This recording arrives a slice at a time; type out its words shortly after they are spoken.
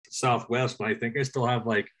Southwest, and I think I still have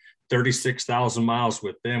like 36,000 miles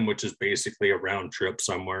with them, which is basically a round trip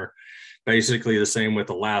somewhere. Basically the same with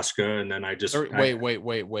Alaska. And then I just wait.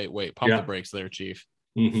 Pump the brakes there, Chief.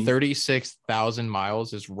 36,000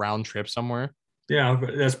 miles is round trip somewhere. Yeah,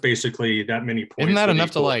 that's basically that many points. Isn't that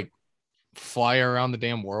enough to like fly around the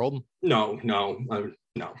damn world? No.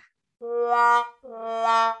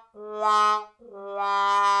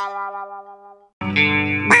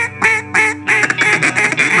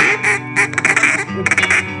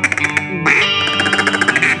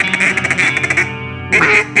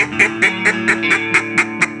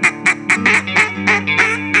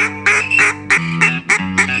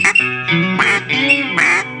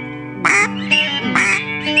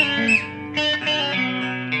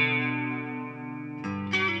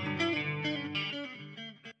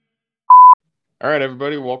 All right,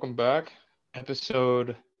 everybody, welcome back.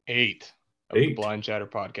 Episode 8 of the Blind Chatter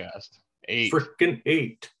Podcast. 8. Freaking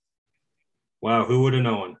 8. Wow, who would have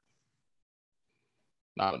known?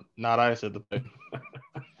 Not I said the thing.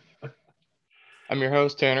 I'm your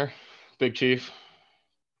host, Tanner, Big Chief.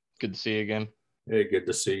 Good to see you again. Hey, good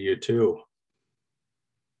to see you too.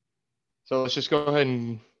 So let's just go ahead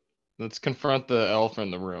and let's confront the elephant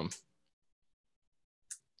in the room.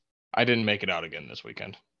 I didn't make it out again this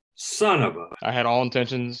weekend. Son of a... I had all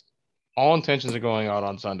intentions of going out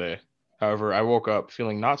on Sunday. However, I woke up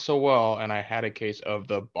feeling not so well, and I had a case of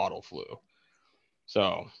the bottle flu.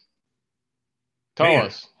 So, tell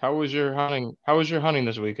us, how was your hunting? How was your hunting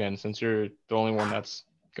this weekend? Since you're the only one that's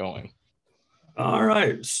going. All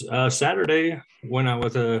right, Saturday went out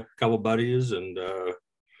with a couple buddies, and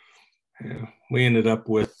we ended up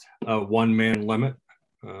with a 1-man limit.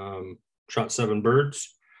 Shot 7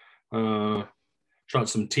 birds. Shot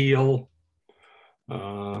some teal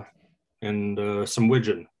and some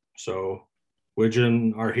widgeon. So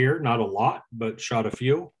widgeon are here, not a lot, but shot a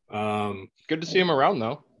few. Good to see them around,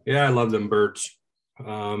 though. Yeah, I love them birds.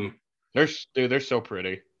 They're so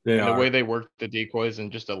pretty. The way they work the decoys and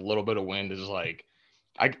just a little bit of wind is like,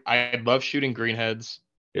 I love shooting greenheads.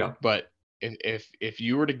 Yeah. But if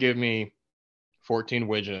you were to give me 14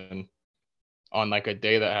 widgeon on like a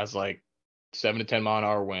day that has like 7 to 10 mile an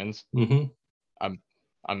hour winds,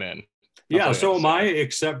 I'm in. Yeah, so am I,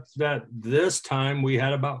 except that this time we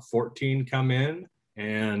had about 14 come in,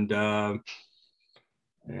 and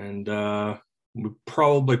we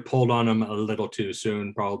probably pulled on them a little too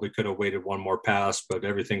soon. Probably could have waited one more pass, but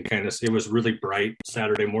everything it was really bright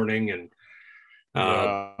Saturday morning, and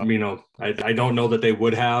I don't know that they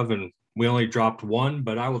would have, and we only dropped one,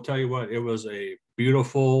 but I will tell you what, it was a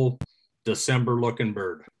beautiful December looking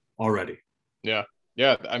bird already.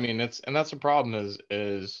 Yeah, I mean that's the problem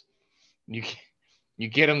is you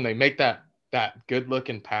get them, they make that good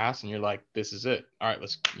looking pass, and you're like, this is it. All right,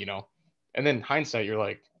 let's and then hindsight, you're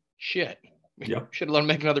like, shit, should have let them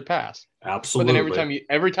make another pass. Absolutely. But then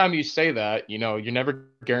every time you say that, you're never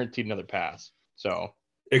guaranteed another pass. So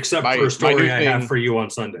except for a story I have for you on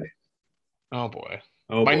Sunday. Oh boy.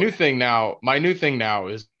 My new thing now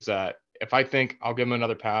is that if I think I'll give them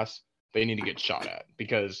another pass, they need to get shot at,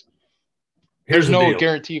 because there's no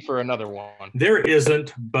guarantee for another one. There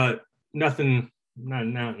isn't, but nothing.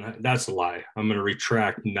 No, that's a lie. I'm going to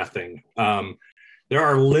retract nothing. There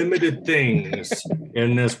are limited things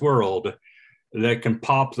in this world that can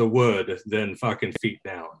pop the wood than fucking feet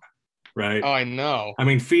down, right? Oh, I know. I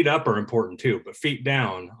mean, feet up are important too, but feet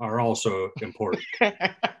down are also important.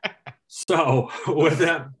 So with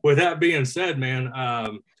that being said,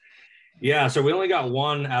 man, yeah, so we only got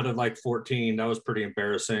one out of like 14. That was pretty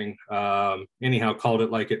embarrassing. Anyhow, called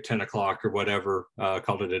it like at 10 o'clock or whatever,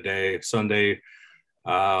 called it a day. Sunday,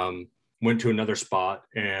 went to another spot.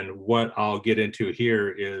 And what I'll get into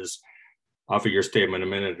here is off of your statement a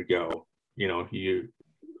minute ago.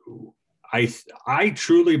 I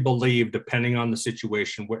truly believe, depending on the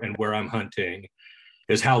situation and where I'm hunting,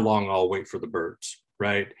 is how long I'll wait for the birds,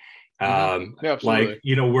 right? Yeah, like,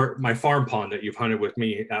 where my farm pond that you've hunted with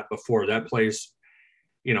me at before, that place,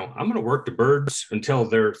 I'm going to work the birds until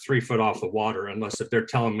they're 3 foot off the water, unless if they're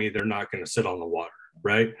telling me they're not going to sit on the water.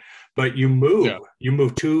 Right. But you move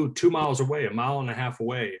 2 miles away, 1.5 miles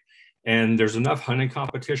away, and there's enough hunting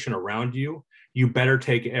competition around you. You better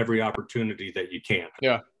take every opportunity that you can.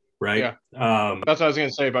 Yeah. Right. Yeah. That's what I was going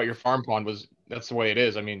to say about your farm pond. That's the way it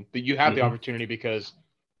is. I mean, you have the opportunity because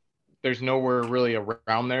there's nowhere really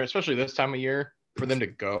around there, especially this time of year, for them to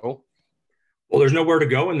go. Well, there's nowhere to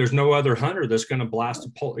go, and there's no other hunter that's going to blast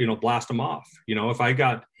them off.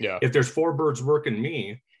 If there's 4 birds working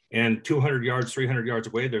me, and 200 yards, 300 yards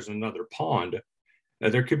away, there's another pond,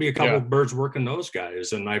 There could be a couple Yeah. of birds working those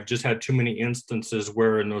guys. And I've just had too many instances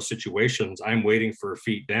where in those situations, I'm waiting for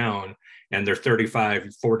feet down and they're 35,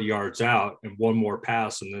 40 yards out and one more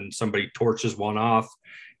pass. And then somebody torches one off,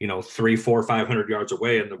 3, 4, 500 yards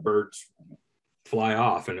away and the birds fly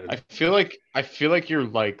off. And I feel like you're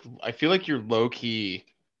low key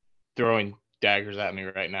throwing daggers at me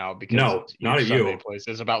right now because no, not at Sunday you. place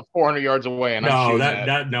is about 400 yards away, and I'm No,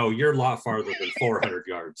 shooting no, you're a lot farther than 400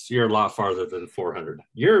 yards. You're a lot farther than 400.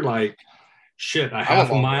 You're like shit, a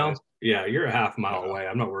half a mile. Ways. Yeah, you're a half mile away.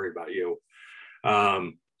 I'm not worried about you.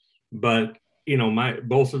 But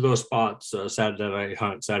both of those spots, Saturday I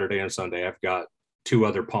hunt Saturday and Sunday. I've got 2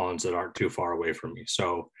 other ponds that aren't too far away from me,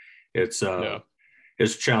 so it's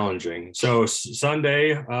challenging. So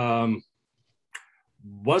Sunday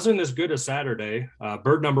wasn't as good as Saturday.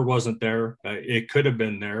 Bird number wasn't there. It could have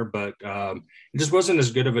been there, but it just wasn't as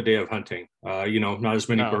good of a day of hunting. Not as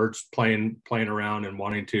many birds playing around and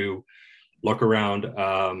wanting to look around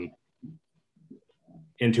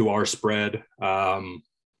into our spread. I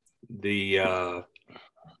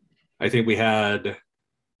think we had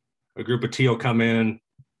a group of teal come in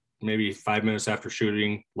maybe 5 minutes after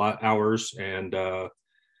shooting hours, and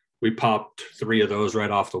we popped 3 of those right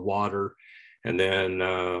off the water. And then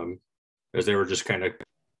as they were just kind of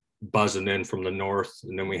buzzing in from the north,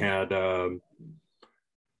 and then we had 2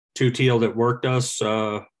 teal that worked us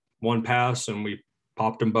one pass, and we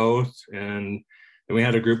popped them both. And then we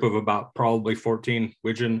had a group of about probably 14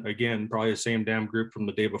 widgeon, again, probably the same damn group from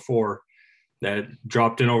the day before, that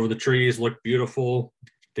dropped in over the trees, looked beautiful.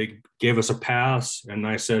 They gave us a pass, and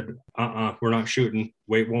I said, we're not shooting.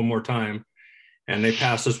 Wait one more time. And they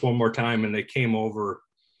passed us one more time, and they came over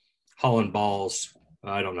hauling balls,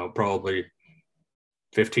 I don't know, probably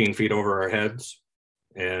 15 feet over our heads.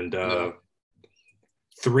 And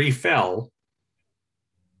 3 fell,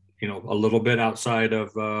 a little bit outside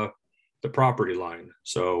of the property line.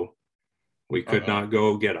 So we could not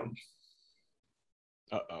go get them.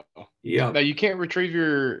 Yeah. Now you can't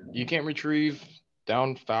retrieve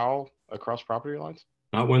down fowl across property lines?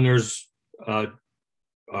 Not when there's a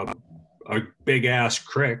big ass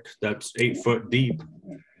creek that's 8 foot deep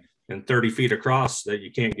and 30 feet across that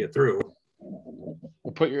you can't get through.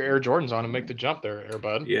 Well, put your Air Jordans on and make the jump there, Air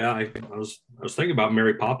Bud. Yeah, I was thinking about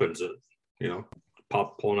Mary Poppins,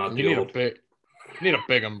 pulling out you need a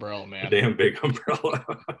big umbrella, man. A damn big umbrella.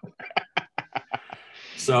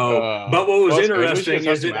 So, but what was interesting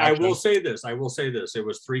is I will say this. It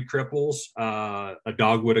was 3 cripples. A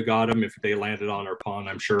dog would have got them if they landed on our pond.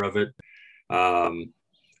 I'm sure of it.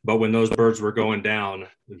 But when those birds were going down,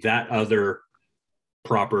 that other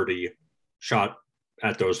property shot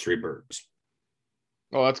at those 3 birds.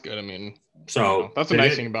 Well, that's good. I mean, so that's the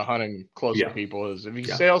nice thing about hunting close to people is if you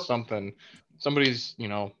sail something, somebody's,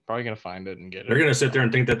 probably going to find it and get it. They're going to sit there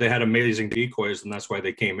and think that they had amazing decoys, and that's why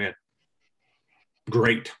they came in.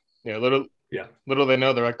 Great. Yeah, little they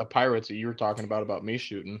know they're like the pirates that you were talking about me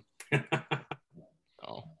shooting.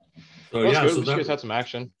 So you guys had some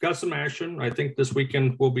action. Got some action. I think this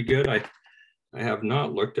weekend will be good. I have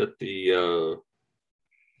not looked at the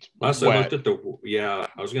last I looked at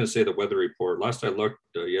I was going to say the weather report. Last I looked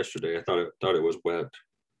yesterday, I thought it was wet.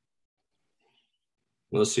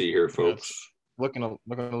 Let's see here, folks. Looking a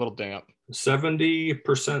little damp.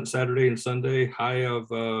 70% Saturday and Sunday, high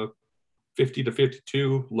of 50 to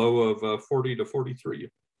 52, low of 40 to 43.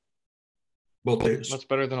 Both days. That's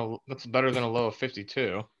better than a low of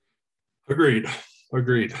 52. Agreed.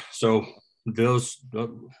 So those,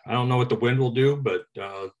 I don't know what the wind will do, but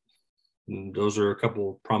those are a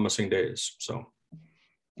couple promising days. So,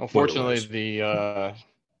 well, fortunately, the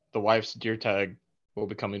wife's deer tag will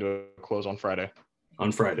be coming to a close on Friday.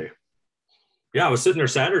 Yeah, I was sitting there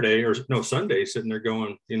Sunday, sitting there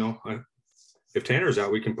going, if Tanner's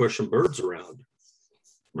out, we can push some birds around.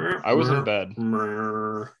 I was in bed.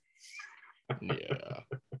 Yeah,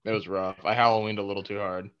 it was rough. I Halloweened a little too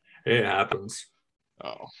hard. It happens.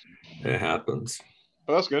 Oh, it happens.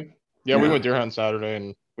 But that's good. Yeah, we went deer hunting Saturday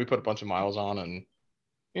and we put a bunch of miles on and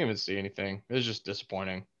didn't even see anything. It was just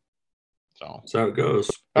disappointing. So that's how it goes.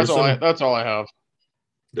 That's all I have.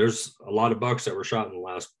 There's a lot of bucks that were shot in the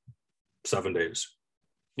last 7 days.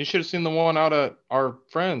 You should have seen the one out at our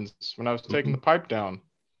friends when I was taking the pipe down.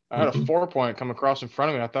 I had a 4-point come across in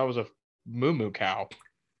front of me. I thought it was a moo cow.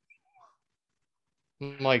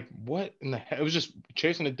 I'm like, what in the heck? It was just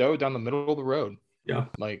chasing a doe down the middle of the road. Yeah.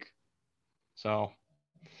 But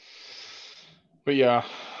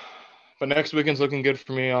next weekend's looking good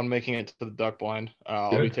for me on making it to the duck blind.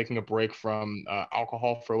 I'll be taking a break from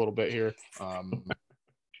alcohol for a little bit here.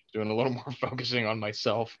 Doing a little more focusing on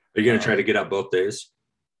myself. Are you going to try to get out both days?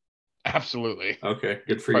 Absolutely. Okay,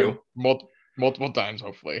 good for Probably you. multiple times,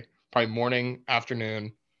 hopefully. Probably morning,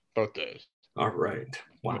 afternoon, both days. All right.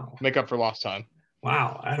 Wow. Make up for lost time.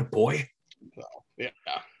 Wow. Attaboy. So, yeah.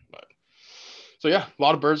 But so yeah, a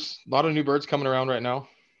lot of birds, a lot of new birds coming around right now.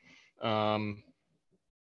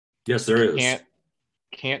 Yes, there is.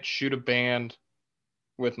 Can't shoot a band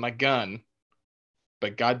with my gun,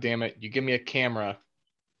 but god damn it, you give me a camera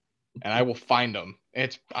and I will find them.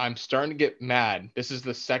 I'm starting to get mad. This is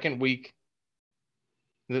the second week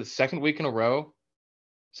in a row.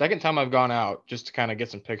 Second time I've gone out just to kind of get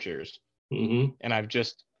some pictures. Mm-hmm. And I've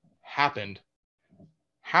just happened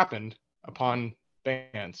upon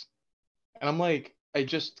bands. And I'm like, I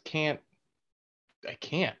can't.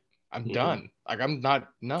 I'm done. Like, I'm not,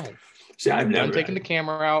 no. See, I'm done taking the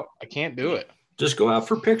camera out. I can't do it. Just go out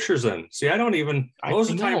for pictures then. See, I don't even, most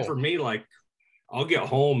of the time for me, like, I'll get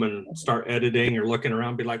home and start editing or looking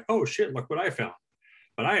around, be like, oh shit, look what I found.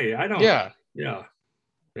 But I don't. Yeah.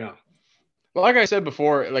 Well, like I said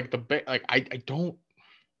before, like I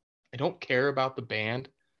don't care about the band.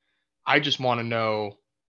 I just want to know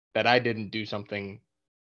that I didn't do something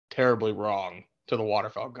terribly wrong to the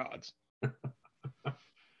waterfowl gods.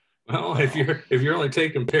 Well, if you're only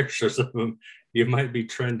taking pictures of them, you might be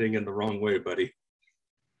trending in the wrong way, buddy.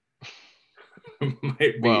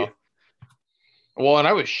 Might be. Well, and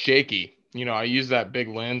I was shaky. You know, I used that big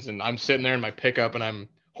lens, and I'm sitting there in my pickup, and I'm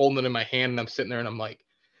holding it in my hand, and I'm sitting there, and I'm like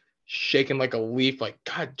shaking like a leaf. Like,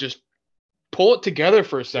 God, just pull it together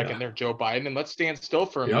for a second there, Joe Biden, and let's stand still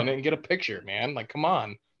for a minute and get a picture, man. Like, come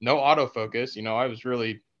on. No autofocus. You know, I was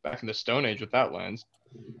really back in the Stone Age with that lens.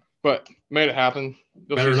 But made it happen.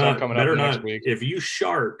 You'll see some coming up next week. If you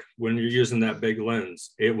shark when you're using that big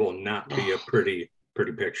lens, it will not be a pretty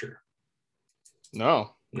picture.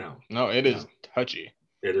 No, it is touchy.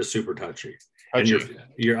 It is super touchy. And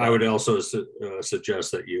I would also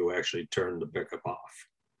suggest that you actually turn the pickup off.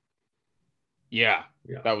 Yeah.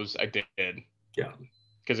 I did. Yeah.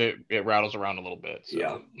 Because it rattles around a little bit. So.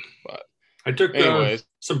 Yeah. But I took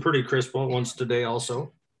some pretty crisp ones today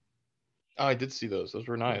also. Oh, I did see those. Those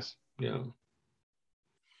were nice. Yeah.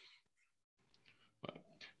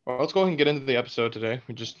 Well, let's go ahead and get into the episode today.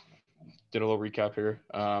 We just did a little recap here.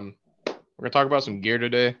 We're going to talk about some gear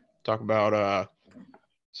today. Talk about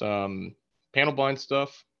some panel blind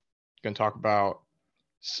stuff. Going to talk about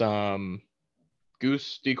some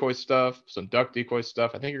goose decoy stuff, some duck decoy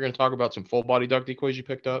stuff. I think you're going to talk about some full body duck decoys you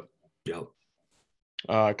picked up. Yep.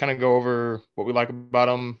 Kind of go over what we like about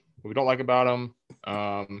them, what we don't like about them.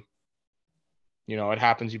 You know, it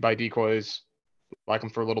happens. You buy decoys, like them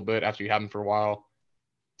for a little bit. After you have them for a while,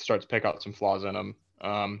 start to pick out some flaws in them.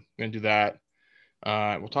 I'm going to do that.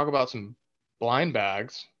 We'll talk about some blind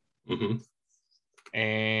bags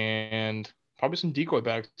and probably some decoy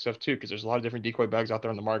bag stuff too, because there's a lot of different decoy bags out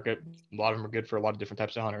there on the market. A lot of them are good for a lot of different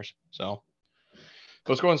types of hunters. So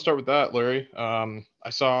let's go ahead and start with that, Larry. I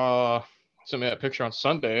saw a picture on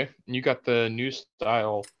Sunday, and you got the new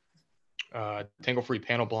style tangle-free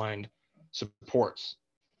panel blind supports.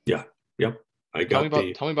 Yeah. Yep. Tell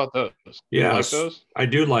me about those. Yeah, like those? I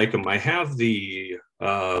do like them. I have the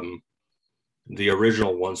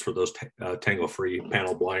original ones for those tangle-free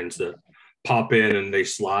panel blinds that pop in and they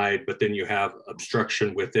slide, but then you have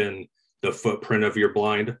obstruction within the footprint of your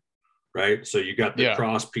blind, right? So you got the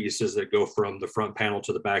cross pieces that go from the front panel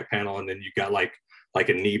to the back panel, and then you got like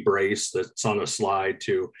a knee brace that's on a slide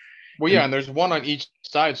too. Well, yeah, and there's one on each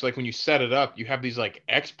side. So like when you set it up, you have these like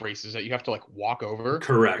X braces that you have to like walk over.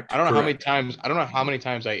 Correct. I don't know how many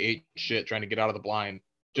times I ate shit trying to get out of the blind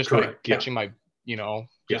just by catching my,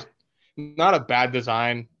 just not a bad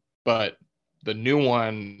design, but the new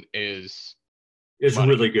one is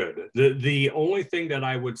really good. The only thing that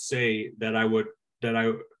I would say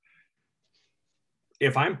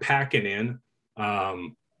if I'm packing in,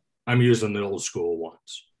 I'm using the old school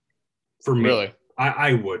ones for me. Really?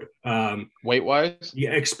 I would. Weight wise?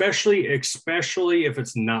 Yeah, especially if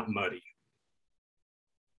it's not muddy.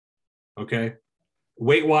 Okay.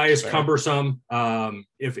 Weight wise, cumbersome.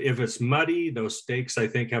 If it's muddy, those stakes I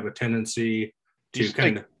think have a tendency to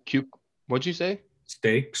kind of. What'd you say?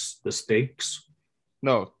 Stakes. The stakes.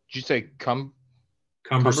 No, did you say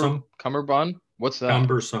cumbersome? Cummerbund? What's that?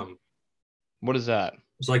 Cumbersome. What is that?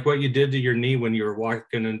 It's like what you did to your knee when you were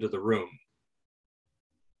walking into the room.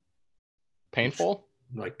 Painful?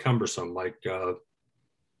 Like cumbersome, like oh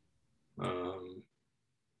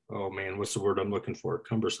man, what's the word I'm looking for?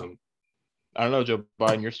 Cumbersome. I don't know, Joe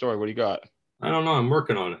Biden, your story. What do you got? I don't know. I'm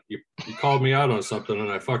working on it. You called me out on something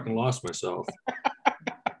and I fucking lost myself.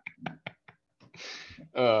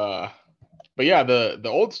 But yeah, the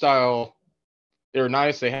old style They were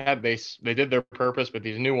nice. They did their purpose, but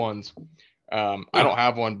these new ones, I don't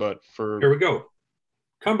have one, but here we go.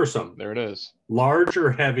 Cumbersome. There it is. Large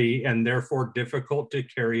or heavy and therefore difficult to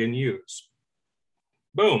carry and use.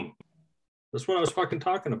 Boom. That's what I was fucking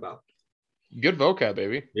talking about. Good vocab,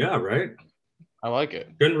 baby. Yeah, right. I like it.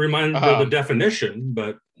 Couldn't remind the definition,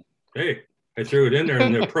 but hey, I threw it in there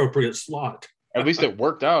in the appropriate slot. At least it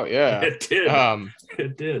worked out. Yeah, it did.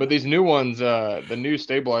 It did. But these new ones, the new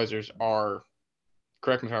stabilizers are,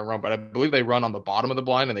 correct me if I'm wrong, but I believe they run on the bottom of the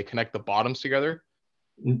blind and they connect the bottoms together.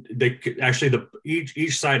 They actually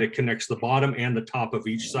each side, it connects the bottom and the top of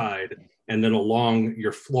each side, and then along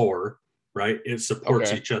your floor, right? It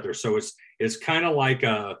supports each other. So it's kind of like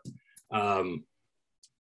a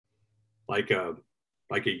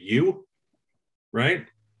U, right?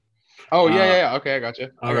 Oh yeah. Okay, I got you.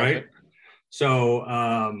 All right. So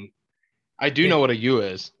I do know what a U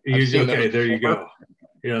is. Okay, there you go.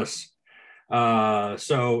 Yes.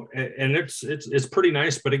 So and it's pretty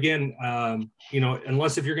nice, but again,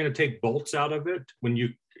 unless if you're going to take bolts out of it when you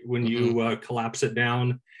collapse it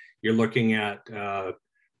down, you're looking at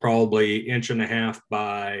probably 1.5 inches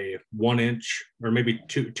by 1 inch, or maybe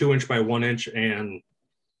 2 inch by 1 inch, and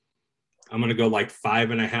I'm going to go like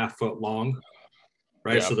 5.5 foot long,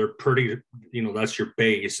 right? Yeah. So they're pretty, that's your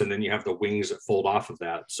base, and then you have the wings that fold off of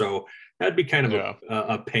that. So that'd be kind of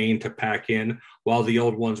a pain to pack in, while the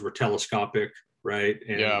old ones were telescopic, right?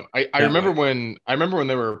 And I remember when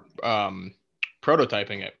they were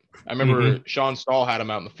prototyping it. I remember Sean Stahl had them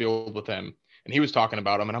out in the field with him, and he was talking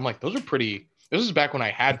about them, and I'm like, those are pretty. This is back when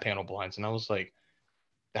I had panel blinds, and I was like,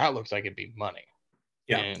 that looks like it'd be money.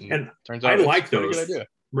 Yeah, and turns out I like those. Good idea.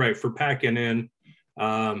 Right, for packing in.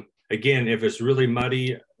 Again, if it's really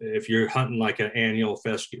muddy, if you're hunting like an annual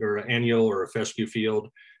fescue or a fescue field,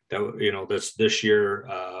 that that's this year,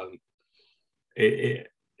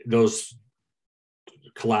 those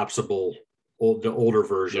collapsible the older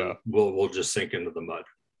version will just sink into the mud,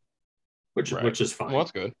 which is fine. Well,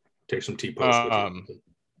 that's good. Take some T-post with you.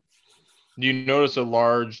 Do you notice a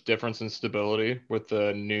large difference in stability with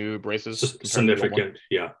the new braces? Significant,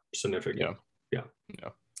 significant. Yeah.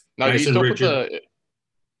 Now, nice, do you still put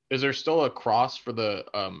is there still a cross for the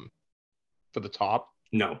top?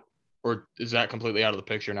 No. Or is that completely out of the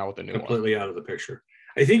picture now with the new one? Completely out of the picture.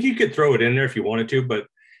 I think you could throw it in there if you wanted to, but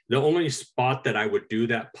the only spot that I would do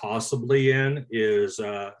that possibly in is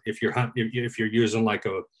if you're using like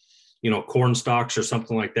a corn stalks or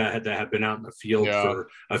something like that have been out in the field for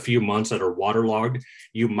a few months that are waterlogged.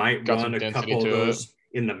 You might run a couple of those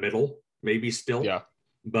in the middle, maybe still. Yeah.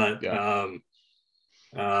 But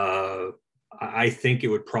I think it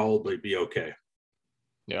would probably be okay.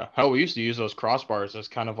 Yeah. Hell, we used to use those crossbars as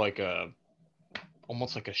kind of like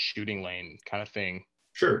almost like a shooting lane kind of thing.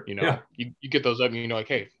 Sure. You get those up and like,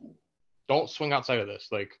 hey, don't swing outside of this.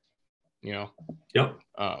 Like, Yep.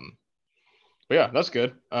 But yeah, that's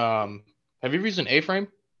good. Have you ever used an A-frame?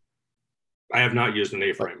 I have not used an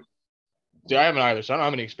A-frame. See, I haven't either, so I don't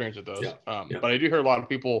have any experience with those. But I do hear a lot of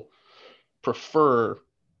people prefer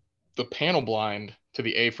the panel blind to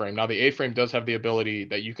the A-frame. Now, the A-frame does have the ability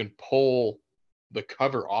that you can pull the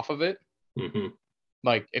cover off of it. Mm-hmm.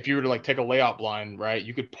 Like if you were to take a layout blind, right,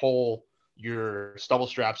 you could pull your stubble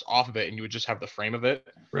straps off of it and you would just have the frame of it.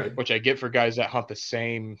 Right. Which I get for guys that hunt the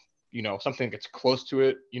same, something that's close to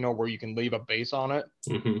it, where you can leave a base on it.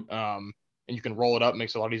 Mm-hmm. And you can roll it up,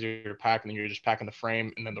 makes it a lot easier to pack, and then you're just packing the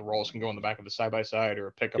frame, and then the rolls can go on the back of the side-by-side or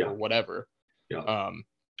a pickup or whatever. Yeah.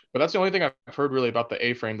 But that's the only thing I've heard really about the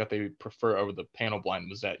A-frame that they prefer over the panel blind,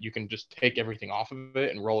 was that you can just take everything off of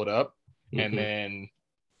it and roll it up, and then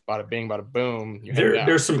bada bing, bada boom.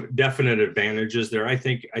 There's some definite advantages there. I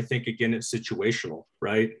think again, it's situational,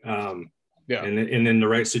 right? And in the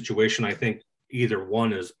right situation, I think either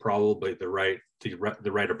one is probably the right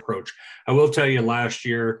approach. I will tell you, last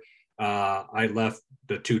year, I left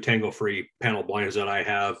the 2 tangle-free panel blinds that I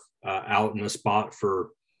have out in the spot for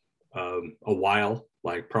a while,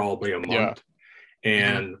 like probably a month.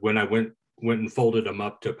 And when I went and folded them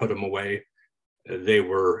up to put them away, they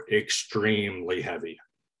were extremely heavy.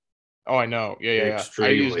 Oh, I know. Yeah.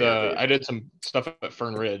 I did some stuff at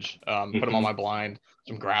Fern Ridge, put them on my blind,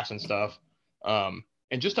 some grass and stuff. And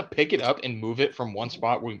just to pick it up and move it from one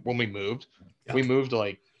spot when we moved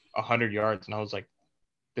like 100 yards, and I was like,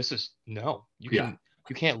 this is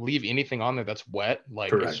you can't leave anything on there that's wet. Like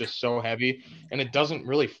Correct. It's just so heavy, and it doesn't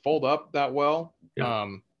really fold up that well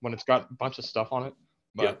when it's got a bunch of stuff on it.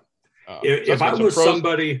 But if I was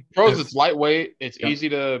somebody, it's lightweight, it's easy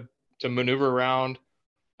to maneuver around.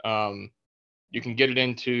 You can get it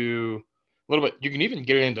into a little bit. You can even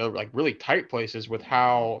get it into like really tight places with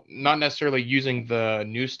how not necessarily using the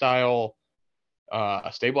new style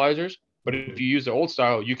stabilizers. But if you use the old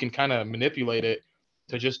style, you can kind of manipulate it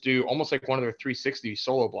to just do almost like one of their 360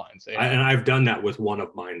 solo blinds. And I've done that with one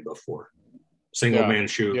of mine before. Single man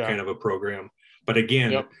shoot kind of a program. But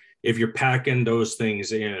again, if you're packing those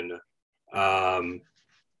things in,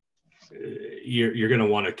 you're going to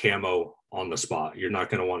want a camo on the spot. You're not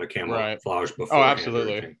going to want a camo flowers before. Oh,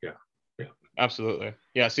 absolutely. Yeah. Absolutely.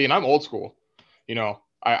 Yeah. See, and I'm old school. You know,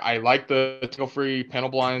 I like the tickle-free panel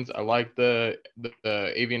blinds. I like the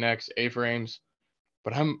AVNX A-frames,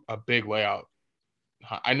 but I'm a big layout.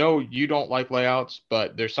 I know you don't like layouts,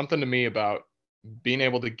 but there's something to me about being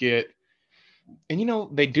able to get, and you know,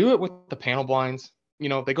 they do it with the panel blinds. You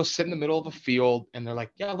know, they go sit in the middle of a field and they're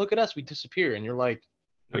like, yeah, look at us, we disappear. And you're like,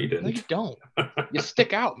 no, you didn't. No, you don't. You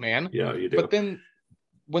stick out, man. Yeah, you do. But then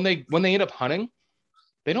when they end up hunting,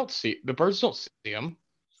 they don't see, the birds don't see them,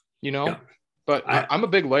 you know. Yeah. But I'm a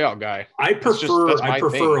big layout guy. I prefer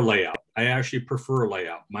a layout. I actually prefer a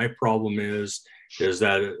layout. My problem is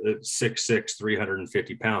that at 6'6",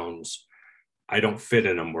 350 pounds, I don't fit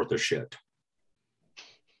in them worth of shit.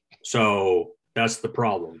 So that's the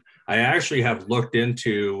problem. I actually have looked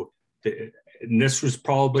into and this was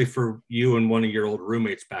probably for you and one of your old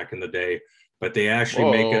roommates back in the day, but they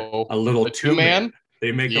actually make a little two-man.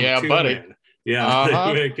 They make them two-man. Yeah,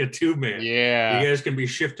 they make a two-man. Yeah. You guys can be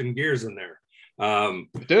shifting gears in there.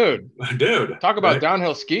 Dude, talk about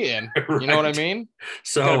downhill skiing. Right. You know what I mean?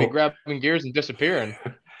 So you gotta be grabbing gears and disappearing.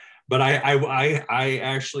 But I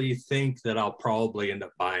actually think that I'll probably end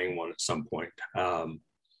up buying one at some point.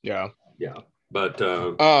 Yeah. But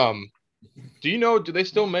do you know, do they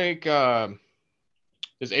still make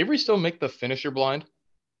does Avery still make the finisher blind?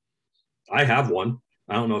 I have one.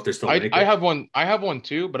 I don't know if they're still making it. I have one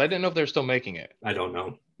too, but I didn't know if they're still making it. I don't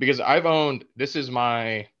know. Because this is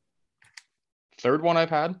my third one I've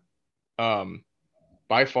had.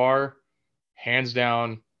 By far, hands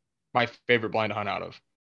down, my favorite blind to hunt out of.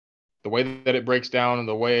 The way that it breaks down and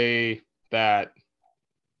the way that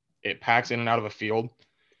it packs in and out of a field,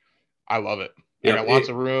 I love it. I got lots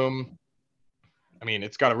of room. I mean,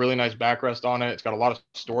 it's got a really nice backrest on it. It's got a lot of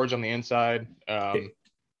storage on the inside.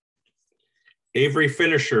 Avery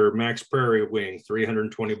Finisher Max Prairie Wing,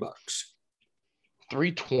 $320.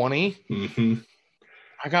 $320? Mm-hmm.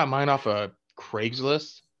 I got mine off of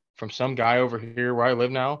Craigslist from some guy over here where I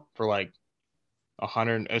live now for like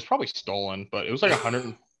 $100. It was probably stolen, but it was like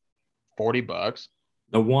 $140.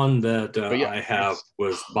 The one that I have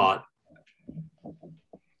was bought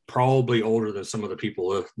probably older than some of the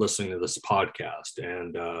people listening to this podcast,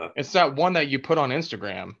 and it's that one that you put on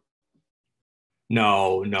Instagram.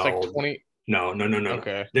 No, it's like 20. No.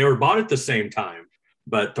 Okay, they were bought at the same time,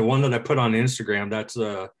 but the one that I put on Instagram, that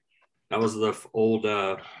was the old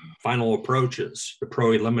Final Approaches, the Pro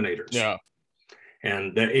Eliminators. Yeah,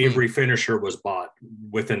 and the Avery Finisher was bought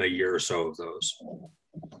within a year or so of those.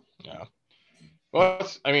 Yeah, well,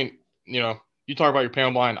 I mean, you know, you talk about your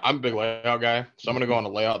panel blind. I'm a big layout guy, so I'm going to go on a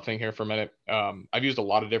layout thing here for a minute. I've used a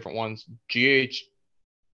lot of different ones. I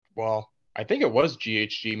think it was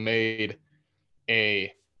GHG made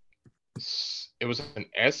it was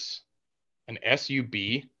an SUB,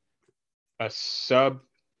 a sub.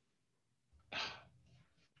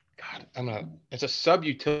 God, it's a sub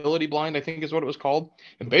utility blind, I think is what it was called.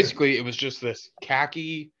 And basically it was just this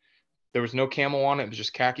khaki. There was no camo on it. It was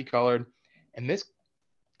just khaki colored. And this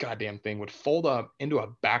goddamn thing would fold up into a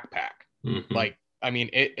backpack. Mm-hmm. Like,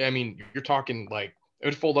 you're talking like it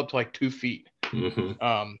would fold up to like 2 feet.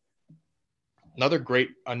 Mm-hmm. Another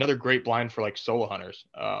great blind for like solo hunters.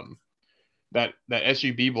 That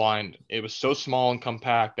SUB blind, it was so small and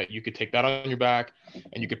compact that you could take that on your back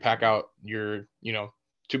and you could pack out your,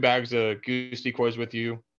 2 bags of goose decoys with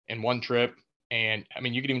you in one trip. And I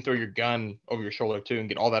mean, you could even throw your gun over your shoulder too and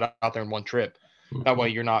get all that out there in one trip. Mm-hmm. That way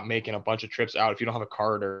you're not making a bunch of trips out if you don't have a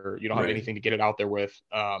cart or you don't have anything to get it out there with.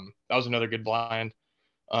 That was another good blind.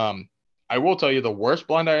 I will tell you the worst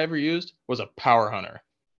blind I ever used was a Power Hunter.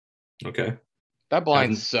 Okay. That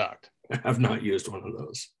blind sucked. I've not used one of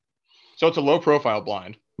those. So it's a low profile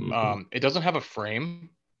blind. Mm-hmm. It doesn't have a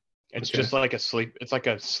frame. It's just like it's like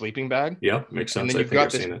a sleeping bag. Yeah, makes sense. And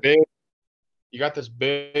then you got this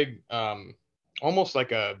big, almost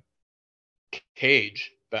like a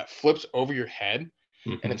cage that flips over your head.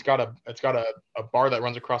 Mm-hmm. And it's got a bar that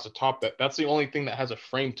runs across the top. That's the only thing that has a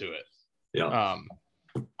frame to it. Yeah.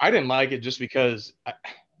 I didn't like it just because,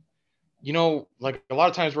 like a lot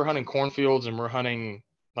of times we're hunting cornfields and we're hunting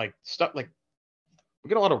like stuff like we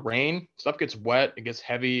get a lot of rain, stuff gets wet, it gets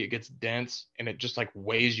heavy, it gets dense, and it just like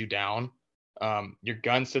weighs you down. Your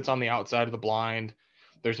gun sits on the outside of the blind.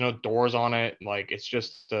 There's no doors on it. Like it's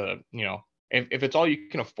just, if it's all you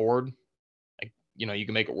can afford, like you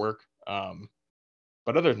can make it work.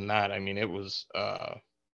 But other than that, I mean, it was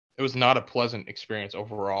not a pleasant experience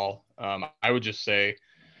overall. I would just say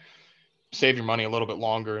save your money a little bit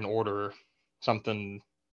longer and order something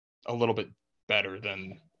a little bit better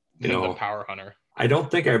than the Power Hunter. I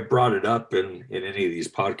don't think I've brought it up in any of these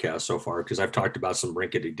podcasts so far, because I've talked about some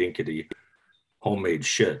rinkety dinkety homemade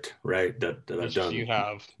shit, right? That I've done. You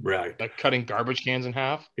have, right? Like cutting garbage cans in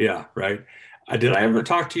half. Yeah, right. Did I ever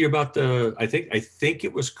talk to you about I think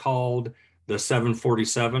it was called the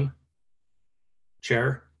 747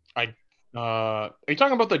 chair? Are you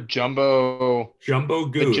talking about the jumbo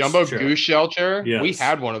goose? The jumbo chair. Goose shell chair? Yes. We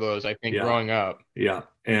had one of those, I think, growing up. Yeah,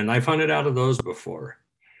 and I've hunted out of those before.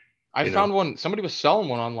 I found one. Somebody was selling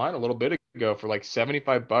one online a little bit ago for like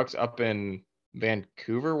 $75 up in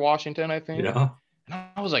Vancouver, Washington, I think. Yeah. And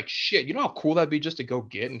I was like, shit, you know how cool that'd be just to go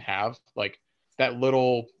get and have like that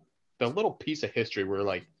little piece of history where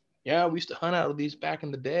like, yeah, we used to hunt out of these back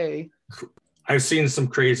in the day. I've seen some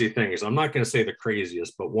crazy things. I'm not going to say the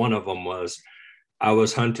craziest, but one of them was I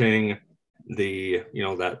was hunting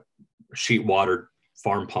that sheet water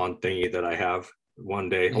farm pond thingy that I have one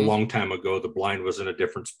day, a long time ago. The blind was in a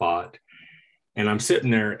different spot, and I'm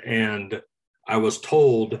sitting there, and I was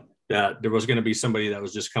told that there was going to be somebody that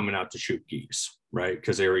was just coming out to shoot geese, right?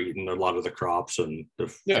 Because they were eating a lot of the crops and the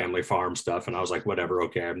family farm stuff. And I was like, whatever,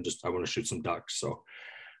 okay, I want to shoot some ducks. So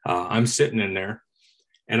I'm sitting in there,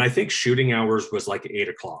 and I think shooting hours was like 8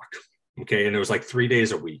 o'clock. Okay. And it was like 3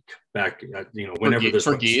 days a week back, whenever this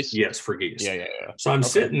was. Geese? Yes, for geese. Yeah. So I'm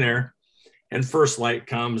sitting there, and first light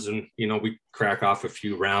comes, and, we crack off a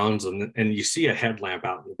few rounds, and you see a headlamp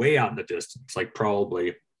way out in the distance, like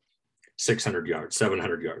probably 600 yards,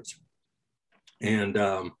 700 yards. And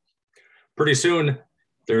pretty soon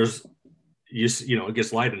it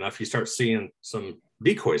gets light enough, you start seeing some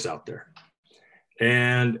decoys out there.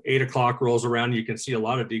 And 8 o'clock rolls around, you can see a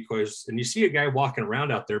lot of decoys, and you see a guy walking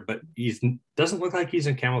around out there, but he doesn't look like he's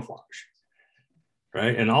in camouflage.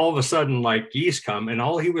 Right. And all of a sudden, like, geese come, and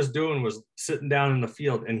all he was doing was sitting down in the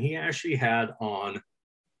field, and he actually had on,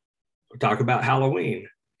 talk about Halloween.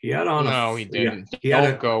 He had on he didn't.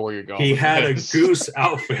 Go where you're going. He had a goose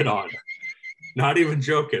outfit on. Not even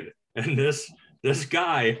joking. And this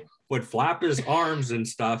guy would flap his arms and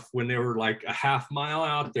stuff when they were like a half mile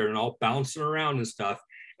out there and all bouncing around and stuff.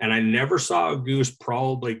 And I never saw a goose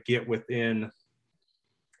probably get within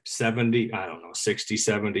 60,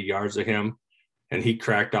 70 yards of him. And he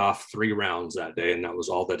cracked off 3 rounds that day, and that was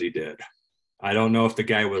all that he did. I don't know if the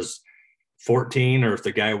guy was 14 or if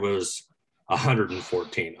the guy was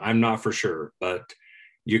 114. I'm not for sure, but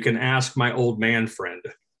you can ask my old man friend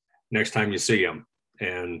next time you see him,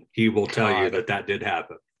 and he will tell you that did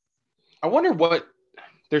happen. I wonder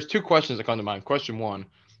there's 2 questions that come to mind. Question 1,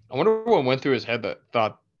 I wonder what went through his head that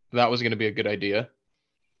thought that was going to be a good idea.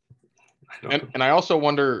 And I also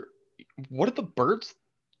wonder, what did the birds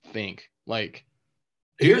think? Like,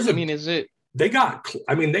 I was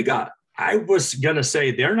going to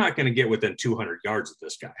say they're not going to get within 200 yards of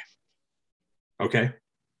this guy. Okay.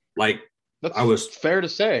 Like, that's fair to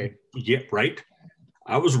say. Yeah, right.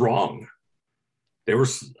 I was wrong.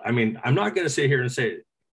 I'm not going to sit here and say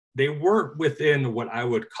they weren't within what I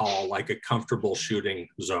would call like a comfortable shooting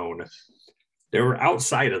zone. They were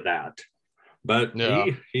outside of that. But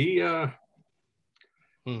I'm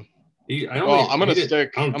going to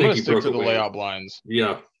stick to the layout blinds.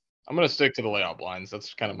 Yeah. I'm going to stick to the layout blinds.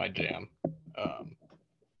 That's kind of my jam.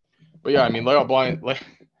 But yeah, I mean, layout blinds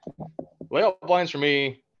for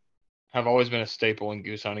me have always been a staple in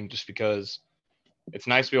goose hunting, just because it's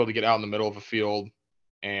nice to be able to get out in the middle of a field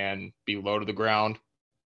and be low to the ground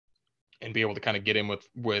and be able to kind of get in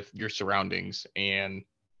with your surroundings and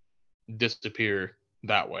disappear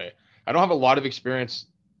that way. I don't have a lot of experience.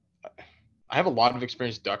 I have a lot of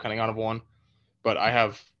experience duck hunting out of one, but I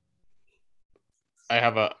have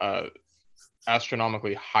a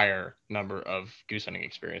astronomically higher number of goose hunting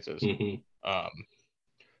experiences.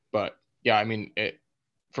 But yeah, I mean,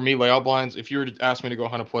 for me, layout blinds, if you were to ask me to go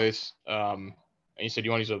hunt a place, and you said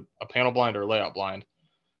you want to use a panel blind or a layout blind,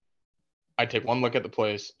 I'd take one look at the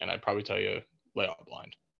place and I'd probably tell you layout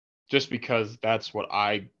blind, just because that's what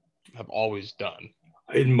I have always done.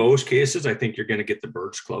 In most cases, I think you're going to get the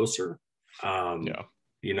birds closer.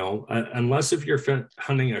 Unless if you're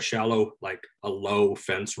hunting a shallow, like a low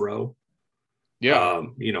fence row. Yeah.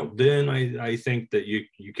 Then I think that you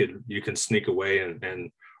can sneak away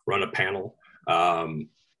and run a panel. I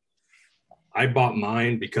bought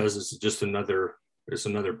mine because it's just another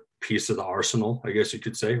piece of the arsenal, I guess you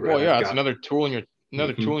could say. Right? Well, yeah, it's another tool in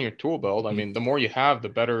your tool belt. I mean, the more you have, the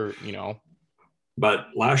better, But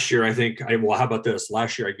last year, I think well, how about this?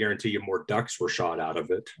 Last year, I guarantee you more ducks were shot out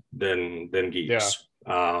of it than Yeah, geese.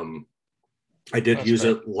 I did that's use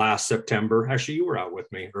fair. it last September. Actually, you were out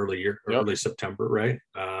with me Yep. early September, right?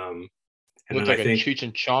 And Looked then I like a think Cheech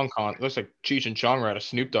and Chong looks like Cheech and Chong were at a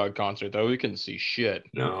Snoop Dogg concert though. We couldn't see shit.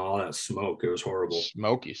 no, all that smoke, it was horrible.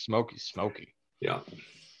 Smoky, smoky, smoky. Yeah.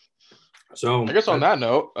 So I guess on that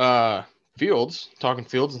note, talking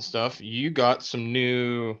fields and stuff, you got some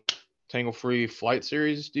new Tangle Free Flight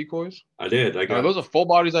Series decoys. I did. I Are got those the full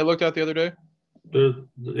bodies I looked at the other day?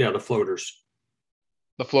 the floaters.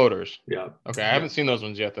 The floaters. Yeah. Okay, I haven't seen those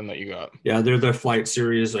ones yet. Then that you got. Yeah, they're the flight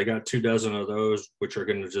series. I got 24 of those, which are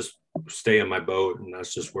going to just stay in my boat, and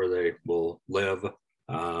that's just where they will live.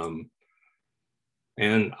 And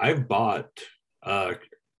I've bought, I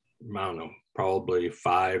don't know, probably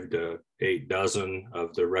 5 to 8 dozen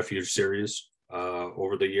of the Refuge series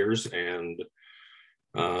over the years. And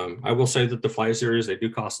I will say that the flight series, they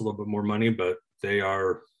do cost a little bit more money, but they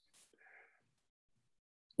are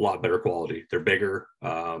a lot better quality. They're bigger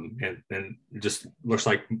and just looks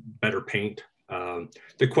like better paint.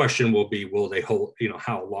 The question will be, will they hold,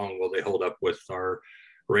 how long will they hold up with our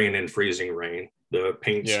rain and freezing rain? The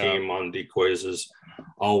paint scheme on decoys is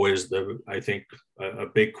always I think a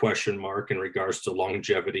big question mark in regards to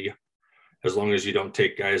longevity. As long as you don't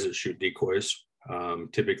take guys that shoot decoys,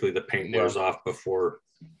 typically the paint wears off before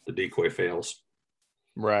the decoy fails.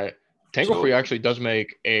 Right. Tangle Free actually does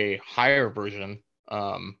make a higher version.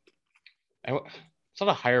 It's not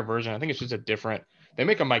a higher version. I think it's just a different. They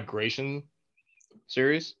make a migration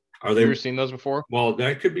series. Have you ever seen those before? Well,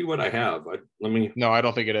 that could be what I have. No, I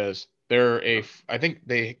don't think it is. I think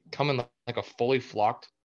they come in like a fully flocked.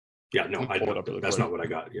 Yeah, no, that's not what I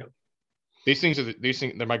got. Yeah. These things,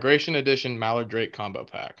 the Migration Edition Mallard Drake combo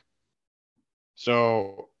pack.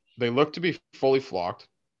 So they look to be fully flocked.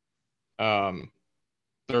 My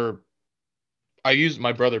brother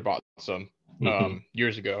bought some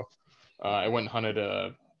years ago. I went and hunted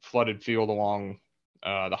a flooded field along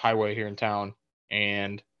the highway here in town,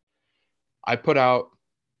 and I put out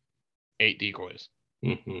 8 decoys.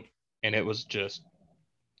 And it was just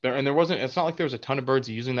there, and it's not like there was a ton of birds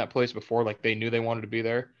using that place before, like they knew they wanted to be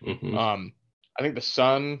there. I think the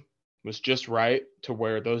sun was just right to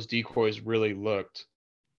where those decoys really looked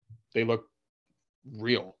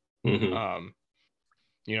real. For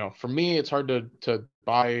me, it's hard to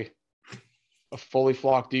buy a fully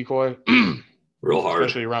flocked decoy. Real hard,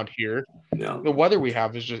 especially around here. Yeah. The weather we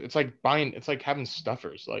have is just, it's like having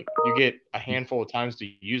stuffers. Like you get a handful of times to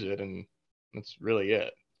use it, and that's really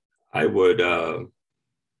it. I would,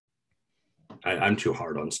 I'm too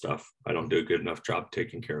hard on stuff. I don't do a good enough job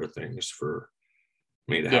taking care of things for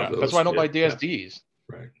me to have those. That's why I don't buy DSDs.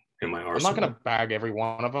 Right. In my arsenal. I'm not going to bag every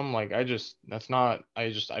one of them. Like I'm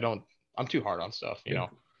too hard on stuff, you know?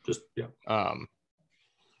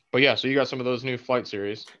 But yeah, so you got some of those new flight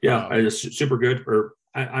series. Yeah, I just super good.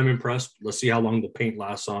 I'm impressed. Let's see how long the paint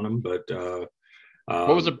lasts on them. But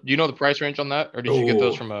what was the price range on that, or did you get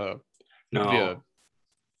those from via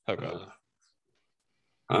hookup?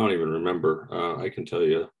 I don't even remember. I can tell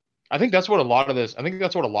you. I think that's what a lot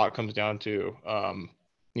comes down to.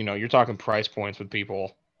 You're talking price points with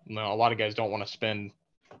people. A lot of guys don't want to spend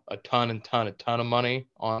a ton of money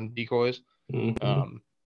on decoys.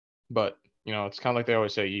 But it's kind of like they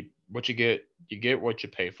always say, what you get what you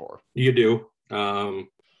pay for. You do.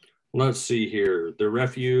 Let's see here. The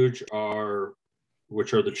Refuge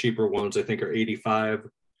which are the cheaper ones, I think are $85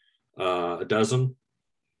 a dozen.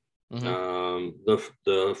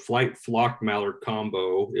 The Flight Flock Mallard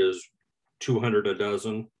combo is $200 a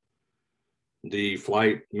dozen. The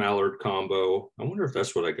Flight Mallard combo, I wonder if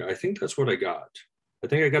that's what I got. I think that's what I got. I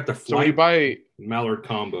think I got the Flight Mallard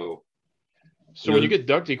combo. So when you get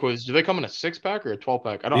duck decoys, do they come in a 6-pack or a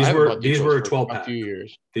 12-pack? These were a 12-pack. A few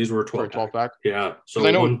years. These were a 12-pack. Yeah. So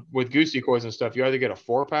I know with goose decoys and stuff, you either get a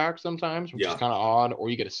 4-pack sometimes, which is kind of odd, or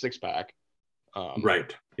you get a 6-pack.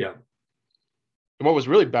 Right. Yeah. And what was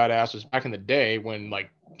really badass was back in the day when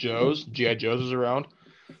like GI Joe's was around,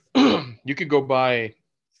 you could go buy.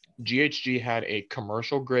 GHG had a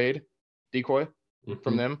commercial grade decoy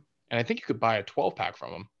from them, and I think you could buy a 12-pack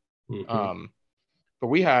from them. But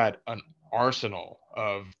we had an arsenal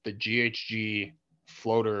of the GHG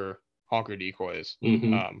floater honker decoys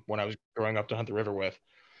when I was growing up to hunt the river with.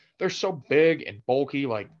 They're so big and bulky,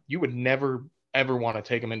 like you would never ever want to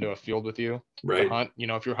take them into a field with you to hunt.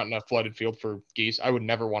 If you're hunting a flooded field for geese, I would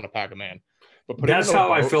never want to pack them in. But that's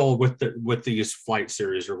how I feel with these flight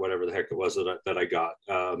series or whatever the heck it was that I got.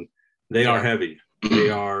 They are heavy. They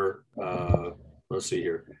are. Let's see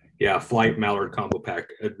here. Yeah, Flight Mallard combo pack.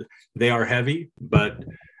 They are heavy, but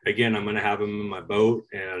again, I'm going to have them in my boat,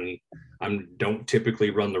 and don't typically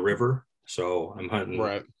run the river. So I'm hunting,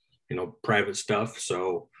 Right. private stuff.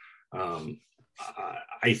 So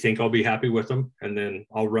I think I'll be happy with them, and then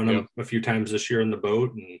I'll run them a few times this year in the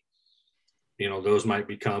boat, and those might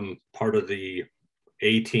become part of the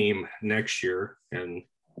A team next year, and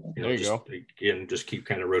there you go. Again, just keep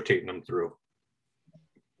kind of rotating them through.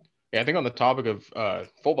 Yeah, I think on the topic of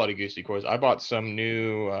full body goose decoys, I bought some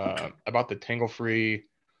new. I bought the Tangle Free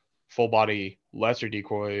full body lesser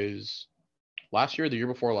decoys last year, the year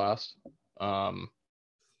before last. I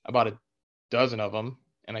bought a dozen of them,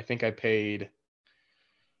 and I think I paid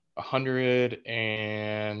about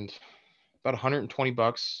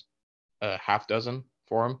 $120 a half dozen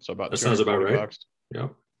for them. So about that sounds about right. Bucks. Yeah.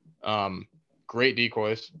 Great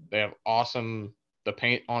decoys. They have awesome. The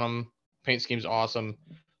paint on them, paint scheme's awesome.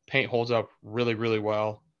 Paint holds up really, really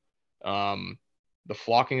well. The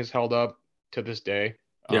flocking is held up to this day.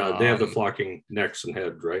 Yeah, they have the flocking necks and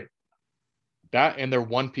head, right? That, and they're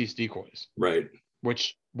one-piece decoys. Right.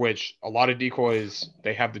 Which a lot of decoys,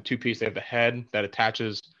 they have the two-piece. They have the head that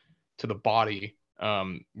attaches to the body,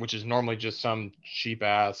 which is normally just some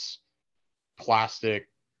cheap-ass plastic,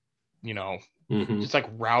 just like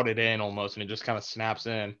routed in almost, and it just kind of snaps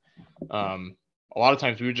in. A lot of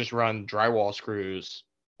times we would just run drywall screws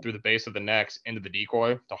through the base of the necks into the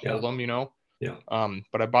decoy to hold them, Yeah.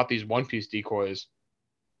 But I bought these one-piece decoys,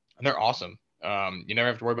 and they're awesome. You never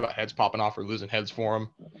have to worry about heads popping off or losing heads for them,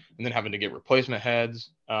 and then having to get replacement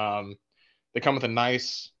heads. They come with a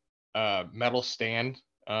nice metal stand.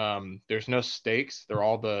 There's no stakes. They're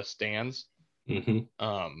all the stands.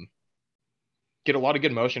 Mm-hmm. Get a lot of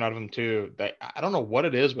good motion out of them too. I don't know what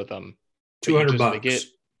it is with them. $200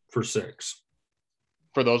 for 6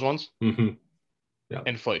 for those ones. Mm-hmm. Yeah.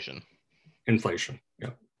 Inflation.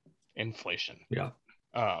 Yeah. Inflation. Yeah.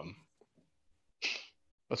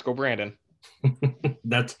 Let's go, Brandon.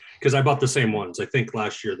 That's because I bought the same ones. I think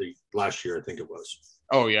last year I think it was.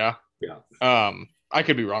 Oh yeah. Yeah. I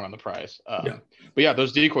could be wrong on the price. But yeah,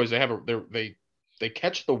 those decoys, they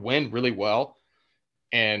catch the wind really well,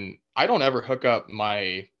 and I don't ever hook up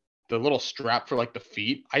the little strap for like the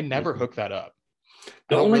feet. I never hook that up.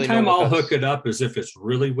 The only time I'll hook it up is if it's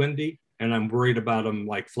really windy and I'm worried about them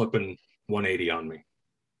like flipping 180 on me,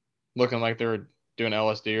 looking like they're doing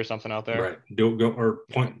LSD or something out there. Right. Don't go or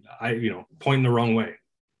point. Pointing the wrong way.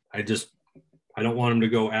 I don't want them to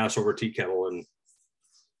go ass over tea kettle, and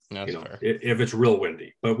that's fair. If it's real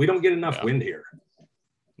windy. But we don't get enough wind here.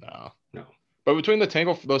 No. But between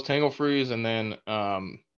those Tangle Frees, and then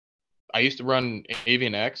I used to run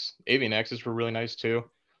Avian X. Avian X's were really nice too.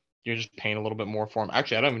 You're just paying a little bit more for them.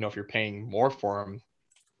 Actually, I don't even know if you're paying more for them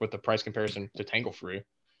with the price comparison to Tangle Free.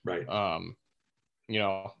 Right.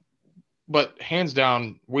 But hands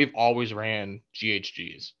down, we've always ran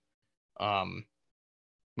GHGs.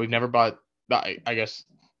 We've never bought. I guess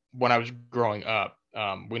when I was growing up,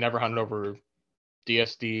 we never hunted over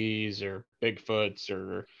DSDs or Bigfoots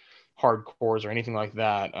or hardcores or anything like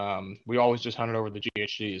that. We always just hunted over the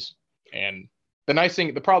GHGs. And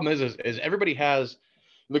the problem is everybody has.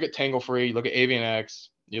 Look at Tangle Free, you look at Avian X,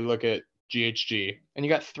 you look at GHG, and you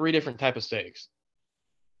got 3 different type of stakes.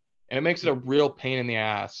 And it makes it a real pain in the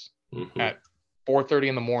ass at 4:30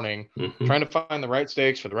 in the morning, trying to find the right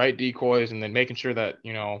stakes for the right decoys, and then making sure that,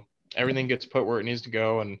 everything gets put where it needs to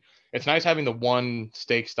go. And it's nice having the one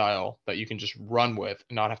stake style that you can just run with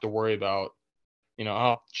and not have to worry about,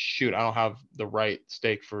 oh shoot, I don't have the right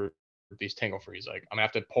stake for these Tangle Frees. Like I'm gonna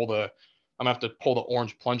have to pull the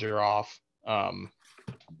orange plunger off.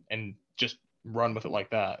 And just run with it like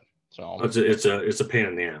that. So it's a pain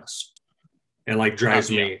in the ass, and like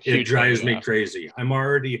drives me crazy. I'm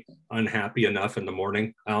already unhappy enough in the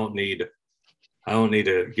morning. I don't need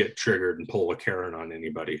to get triggered and pull a Karen on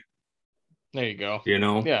anybody. There you go.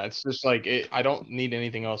 Yeah, it's just like I don't need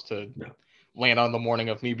anything else to land on the morning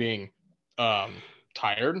of me being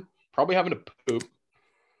tired, probably having to poop,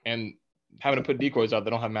 and having to put decoys out that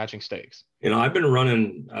don't have matching stakes. I've been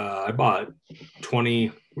running, I bought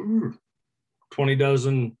 20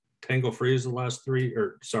 dozen Tangle Frees the last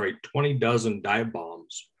 20 dozen dive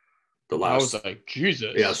bombs the last. I was like,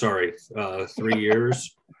 Jesus. Yeah, sorry, 3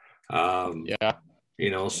 years.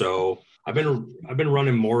 So I've been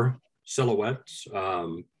running more silhouettes.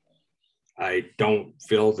 I don't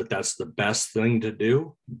feel that that's the best thing to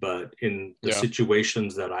do, but in the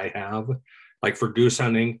situations that I have, like for goose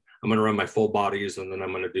hunting, I'm going to run my full bodies, and then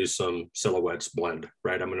I'm going to do some silhouettes blend,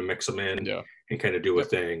 right? I'm going to mix them in and kind of do a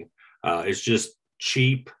thing. It's just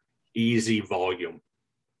cheap, easy volume.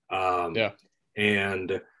 And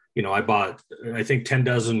I bought, I think 10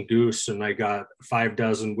 dozen goose, and I got 5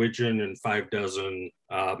 dozen widgeon and 5 dozen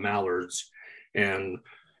mallards. And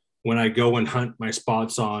when I go and hunt my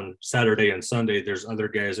spots on Saturday and Sunday, there's other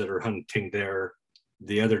guys that are hunting there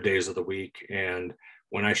the other days of the week. And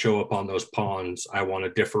when I show up on those ponds, I want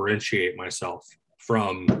to differentiate myself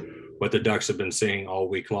from what the ducks have been seeing all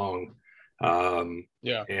week long. And,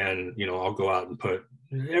 I'll go out and put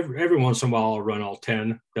every once in a while, I'll run all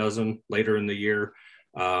 10 dozen later in the year.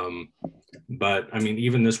 But I mean,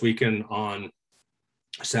 even this weekend on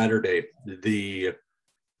Saturday,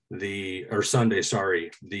 or Sunday,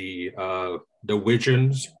 sorry, the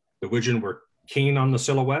widgeon were keen on the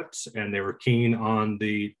silhouettes, and they were keen on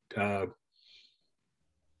the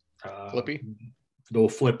Flippy, the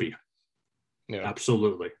old flippy. Yeah,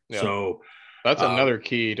 absolutely. Yeah. So that's another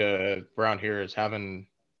key to around here is having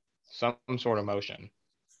some sort of motion.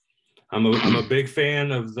 I'm a big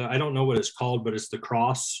fan of I don't know what it's called, but it's the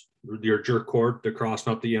cross, your jerk cord, the cross,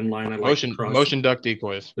 not the inline. Motion duck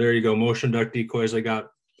decoys. There you go. Motion duck decoys. I got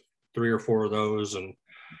 3 or 4 of those, and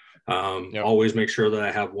always make sure that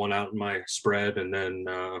I have one out in my spread, and then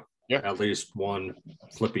at least one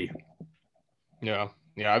flippy. Yeah.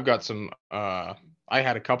 I've got some. I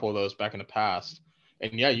had a couple of those back in the past,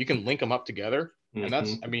 and you can link them up together, and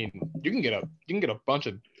that's. I mean, you can get a bunch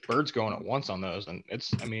of birds going at once on those, and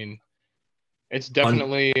it's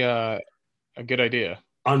definitely a good idea.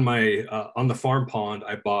 On my on the farm pond,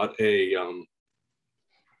 I bought a.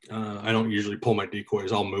 I don't usually pull my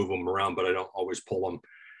decoys. I'll move them around, but I don't always pull them.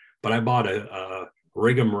 But I bought a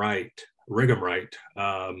Rig'em Right.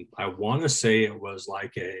 I want to say it was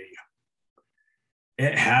like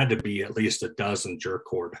it had to be at least a dozen jerk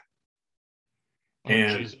cord.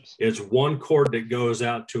 And Jesus. It's one cord that goes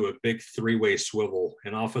out to a big 3-way swivel.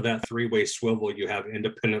 And off of that 3-way swivel, you have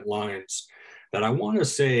independent lines that I want to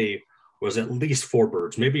say was at least 4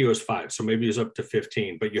 birds. Maybe it was 5. So maybe it was up to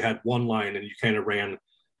 15, but you had one line and you kind of ran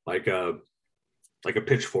like a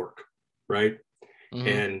pitchfork, right? Mm-hmm.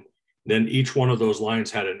 And then each one of those lines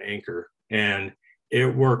had an anchor, and it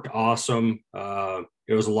worked awesome.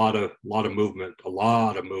 It was a lot of movement.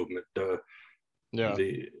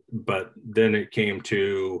 But then it came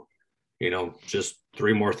to, just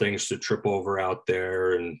 3 more things to trip over out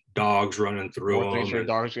there, and dogs running through them. Things for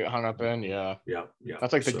dogs get hung up in. Yeah.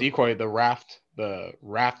 That's like the decoy, the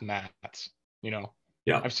raft mats.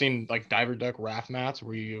 I've seen like diver duck raft mats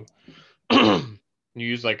where you you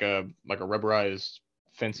use like a rubberized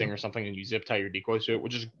fencing or something, and you zip tie your decoys to it,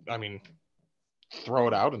 which is, I mean, throw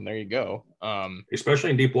it out and there you go. Especially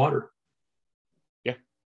in deep water. Yeah.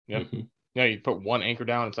 Mm-hmm. Yeah, you put one anchor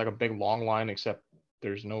down. It's like a big long line, except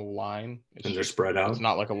there's no line. They're spread out. It's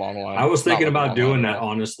not like a long line. I was thinking about doing that,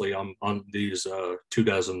 honestly, on these 2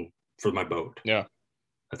 dozen for my boat. Yeah.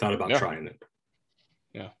 I thought about trying it.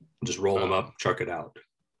 Yeah. Just roll them up, chuck it out.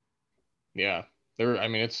 Yeah.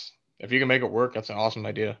 If you can make it work, that's an awesome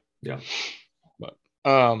idea. Yeah. But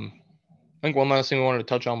I think one last thing we wanted to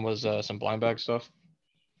touch on was some blind bag stuff.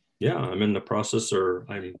 Yeah, I'm in the process, or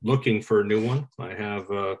I'm looking for a new one. I have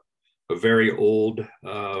a very old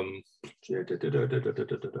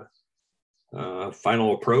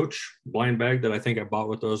Final Approach blind bag that I think I bought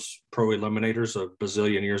with those Pro Eliminators a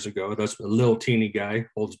bazillion years ago. That's a little teeny guy,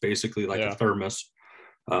 holds basically like a thermos.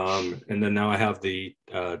 And then now I have the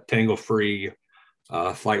Tangle Free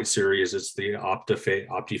Flight Series. It's the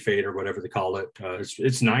OptiFade or whatever they call it.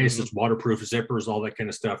 It's nice. Mm-hmm. It's waterproof, zippers, all that kind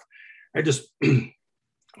of stuff. I just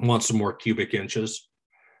want some more cubic inches,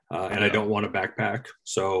 and I don't want a backpack.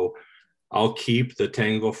 So I'll keep the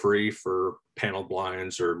Tangle Free for panel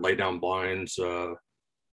blinds or lay down blinds.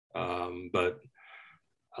 But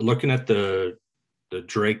looking at the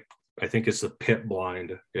Drake, I think it's the pit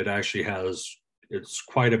blind. It's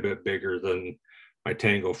quite a bit bigger than my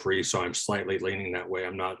Tangle Free, so I'm slightly leaning that way.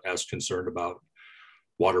 I'm not as concerned about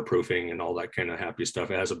waterproofing and all that kind of happy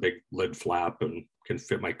stuff. It has a big lid flap and can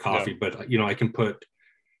fit my coffee, but I can put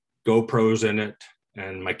GoPros in it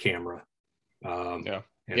and my camera.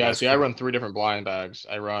 See, I run 3 different blind bags.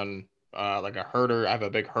 I run like a herder. I have a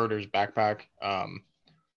big herder's backpack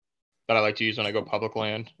that I like to use when I go public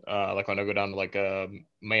land, like when I go down to like a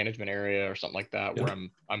management area or something like that, where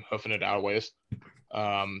I'm hoofing it out of ways.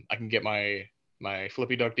 I can get my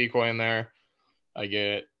flippy duck decoy in there. I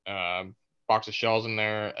get box of shells in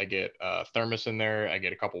there. I get thermos in there. I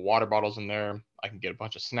get a couple water bottles in there. I can get a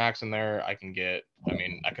bunch of snacks in there. I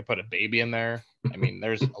could put a baby in there.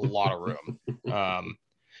 There's a lot of room.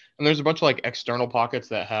 And there's a bunch of like external pockets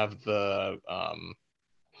that have the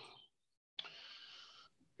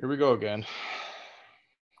here we go again.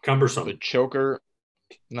 Cumbersome. The choker.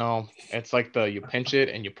 No, it's like you pinch it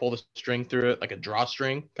and you pull the string through it, like a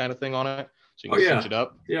drawstring kind of thing on it, so you Oh can yeah, cinch it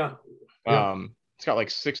up. yeah, yeah. It's got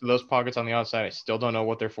like 6 of those pockets on the outside. I still don't know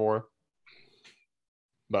what they're for,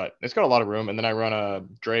 but it's got a lot of room. And then I run a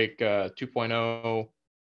Drake 2.0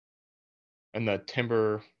 and the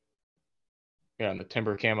timber, and the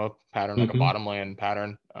timber camo pattern, like a bottomland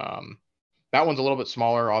pattern. That one's a little bit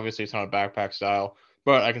smaller. Obviously, it's not a backpack style,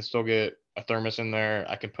 but I can still get a thermos in there.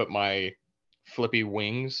 I can put my flippy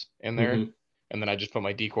wings in there, and then I just put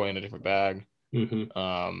my decoy in a different bag.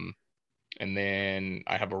 And then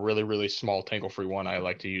I have a really, really small tangle-free one I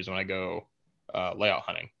like to use when I go layout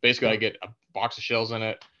hunting. Basically, I get a box of shells in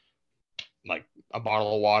it, like a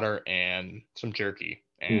bottle of water, and some jerky,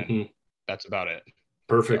 and that's about it.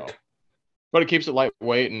 Perfect. So, but it keeps it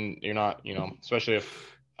lightweight, and you're not, especially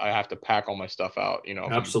if I have to pack all my stuff out,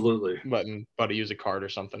 Absolutely. But to use a cart or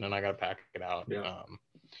something, and I got to pack it out. Yeah.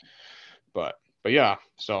 But yeah,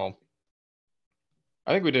 so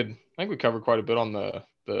I think we covered quite a bit on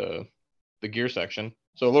the gear section.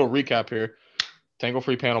 So a little recap here: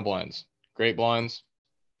 tangle-free panel blinds, great blinds,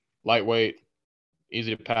 lightweight,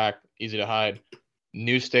 easy to pack, easy to hide.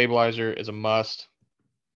 New stabilizer is a must.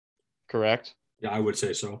 Correct? Yeah, I would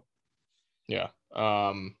say so. Yeah.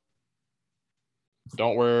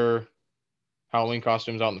 Don't wear Halloween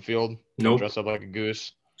costumes out in the field. Nope. Dress up like a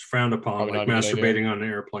goose. It's frowned upon, probably like masturbating on an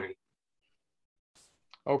airplane.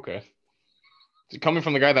 Okay. Is it coming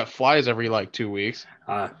from the guy that flies every 2 weeks?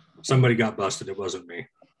 Somebody got busted. It wasn't me.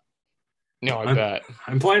 No, I bet.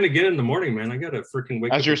 I'm flying again in the morning, man. I got to freaking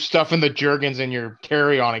wake up. As you're stuffing the Jergens in your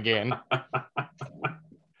carry-on again.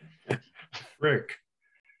 Frick.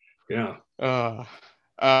 Yeah.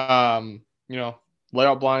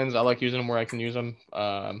 Layout blinds, I like using them where I can use them.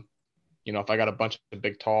 If I got a bunch of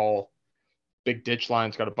big ditch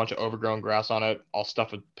lines, got a bunch of overgrown grass on it, I'll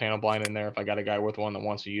stuff a panel blind in there if I got a guy with one that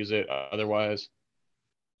wants to use it. Otherwise,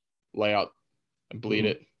 layout and bleed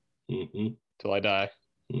it till I die.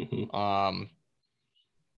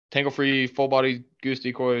 Tangle-free, full-body goose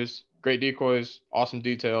decoys, great decoys, awesome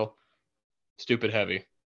detail, stupid heavy.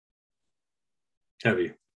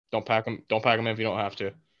 Heavy. Don't pack them in if you don't have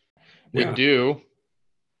to.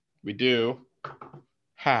 We do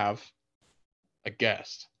have a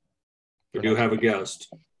guest. We do have a guest.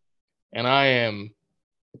 And I am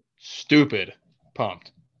stupid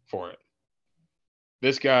pumped for it.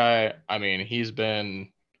 This guy, he's been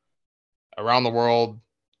around the world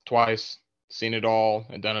twice, seen it all,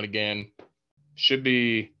 and done it again. Should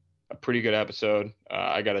be a pretty good episode.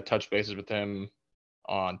 I got to touch bases with him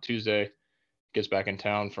on Tuesday. Gets back in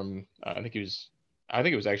town from, I think it was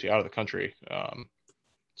actually out of the country.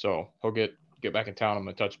 So he'll get back in town. I'm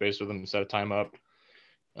going to touch base with him and set a time up.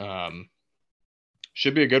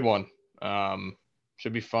 Should be a good one.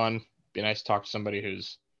 Should be fun. Be nice to talk to somebody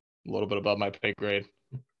who's a little bit above my pay grade.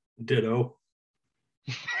 Ditto.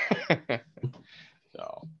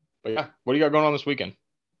 So, but yeah, what do you got going on this weekend?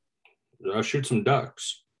 Shoot some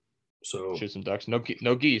ducks. So shoot some ducks. No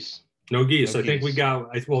geese. No geese. I think we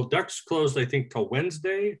got. Ducks closed. I think till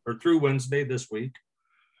Wednesday or through Wednesday this week,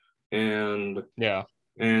 and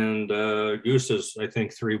goose is I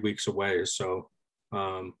think 3 weeks away. So,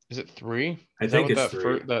 is it 3? I think it's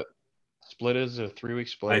 3. That split is a 3-week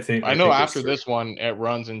split. I know after this one it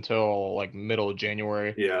runs until middle of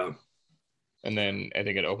January. Yeah. And then I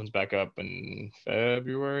think it opens back up in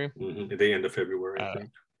February. At the end of February, I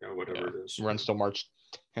think. Whatever it is. Runs till March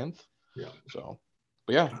 10th. Yeah. So,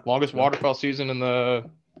 but yeah, longest waterfowl season in the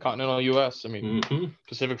continental U.S.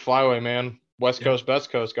 Pacific Flyway, man. West Coast,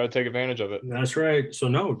 best coast. Got to take advantage of it. That's right.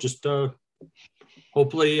 So, just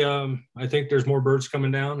hopefully, I think there's more birds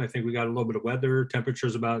coming down. I think we got a little bit of weather.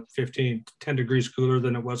 Temperature's about 10 degrees cooler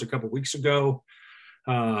than it was a couple of weeks ago.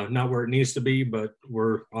 Not where it needs to be, but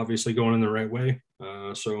we're obviously going in the right way.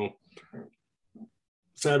 So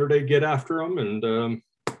Saturday, get after them and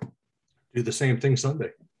do the same thing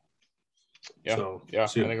Sunday. Yeah. So, I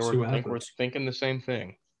think we're thinking the same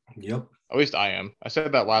thing. Yep. At least I am. I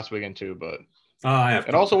said that last weekend too, but I have.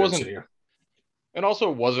 It also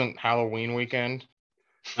wasn't Halloween weekend.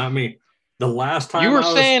 I mean, the last time you were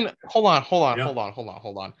saying, hold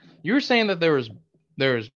on. You were saying that there was.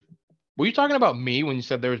 Were you talking about me when you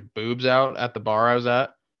said there was boobs out at the bar I was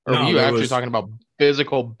at? Or were you actually talking about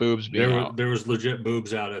physical boobs being out? There was legit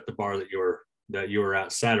boobs out at the bar that you were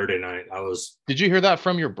at Saturday night. Did you hear that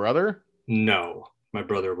from your brother? No, my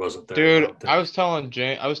brother wasn't there. Dude, I was telling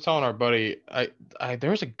our buddy,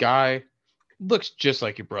 there's a guy looks just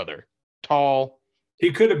like your brother. Tall.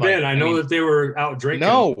 He could have been. I know that they were out drinking.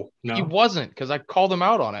 No, he wasn't, because I called him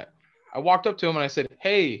out on it. I walked up to him and I said,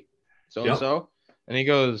 "Hey, so and so," and he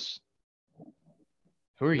goes,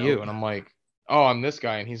 who are Nope. you? And I'm like, oh, I'm this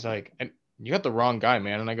guy. And he's like, you got the wrong guy,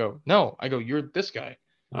 man. And I go, no. I go, you're this guy.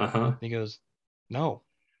 Uh-huh. And he goes, no,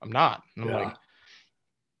 I'm not. And I'm Yeah. like,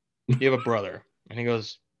 you have a brother. And he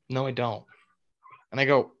goes, no, I don't. And I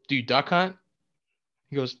go, do you duck hunt?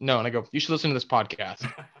 He goes, no. And I go, you should listen to this podcast.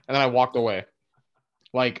 And then I walked away.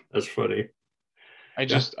 Like, That's funny.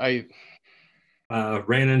 I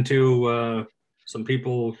ran into some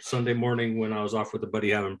people Sunday morning when I was off with a buddy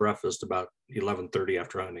having breakfast about 11:30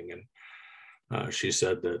 after hunting, and she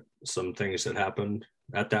said that some things had happened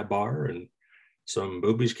at that bar and some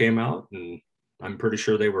boobies came out, and I'm pretty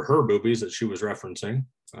sure they were her boobies that she was referencing.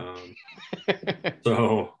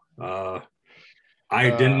 So I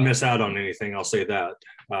didn't miss out on anything, I'll say that.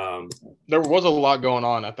 There was a lot going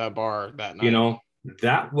on at that bar that night. You know,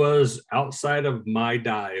 that was outside of my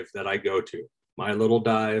dive that I go to, my little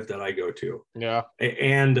dive that I go to. Yeah.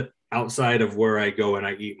 And outside of where I go and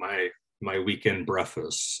I eat my weekend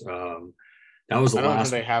breakfast. That was the I don't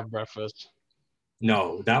last. think they have breakfast.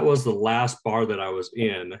 No, that was the last bar that I was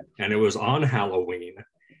in, and it was on Halloween.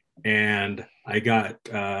 And I got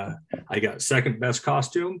second best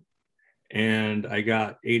costume, and I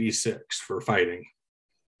got 86 for fighting.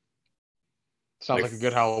 Sounds like a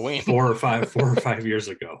good Halloween. 4 or 5 years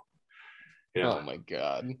ago. Yeah. Oh my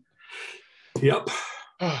God. Yep.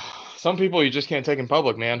 Some people you just can't take in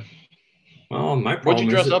public, man. Well, my problem What'd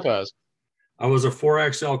you dress up as? I was a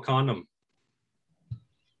 4XL condom.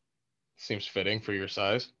 Seems fitting for your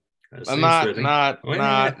size. Not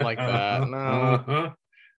like that. No.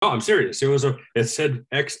 Oh, I'm serious. It said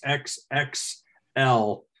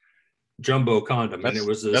XXXL jumbo condom, and it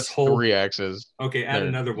was this whole 3 X's. Okay, add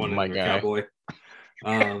another one my in guy. Cowboy.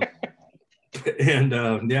 And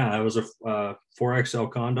yeah, it was a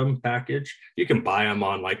 4XL condom package. You can buy them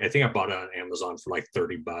on I think I bought it on Amazon for like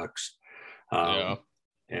 $30. Yeah.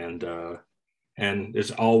 And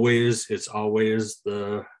it's always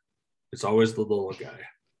the little guy.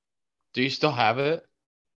 Do you still have it?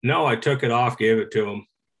 No, I took it off, gave it to him.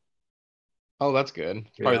 Oh, that's good.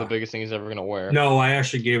 It's probably the biggest thing he's ever gonna wear. No, I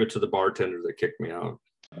actually gave it to the bartender that kicked me out.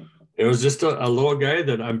 It was just a little guy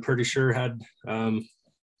that I'm pretty sure had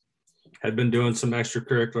been doing some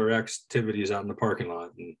extracurricular activities out in the parking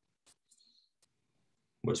lot and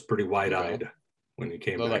was pretty wide-eyed when he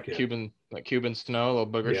came back in. Cuban snow, a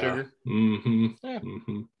little booger sugar. Mm-hmm. Yeah.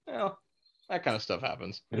 Mm-hmm. Well, that kind of stuff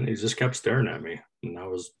happens. And he just kept staring at me, and I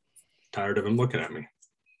was tired of him looking at me.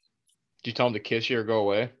 Did you tell him to kiss you or go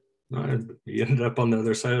away? No, he ended up on the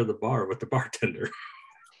other side of the bar with the bartender.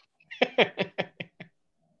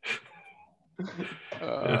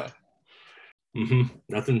 Yeah. Mm-hmm.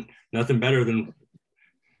 Nothing better than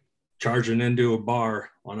charging into a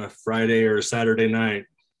bar on a Friday or a Saturday night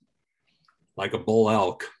like a bull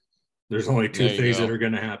elk. There's only two things that are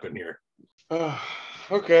going to happen here.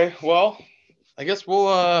 Okay, well, I guess we'll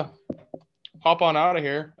hop on out of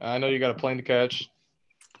here. I know you got a plane to catch.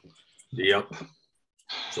 Yep.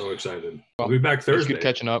 So excited. I'll be back Thursday. Good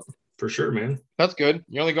catching up. For sure, man. That's good.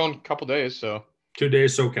 You're only going a couple days, so. 2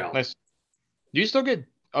 days SoCal. Nice. Do you still get?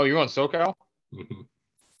 Oh, you're on SoCal? Mm-hmm.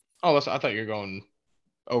 Oh, I thought you were going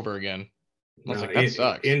over again. I was like, that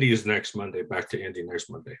sucks. Indy's next Monday. Back to Indy next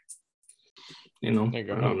Monday. You know, I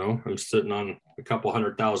don't know. I'm sitting on a couple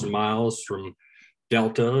 100,000 miles from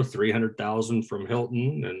Delta, 300,000 from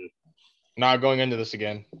Hilton, and not going into this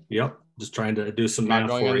again. Yep, just trying to do some math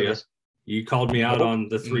for you. This. You called me out on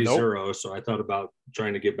the 3-0, so I thought about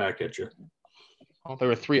trying to get back at you. Well, there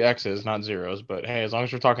were 3 X's, not zeros, but hey, as long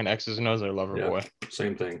as we're talking X's and O's, they're lover boy.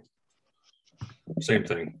 Same thing.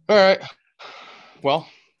 All right. Well,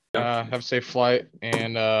 have a safe flight,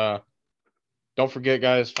 and don't forget,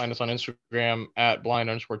 guys, find us on Instagram at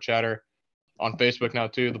blind_chatter, on Facebook now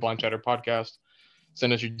too, the Blind Chatter Podcast.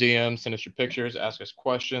 Send us your DMs, send us your pictures, ask us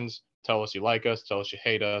questions, tell us you like us, tell us you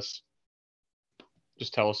hate us.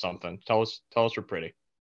 Just tell us something. Tell us we're pretty.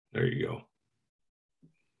 There you go.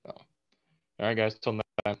 All right, guys. Till next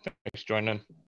time. Thanks for joining in.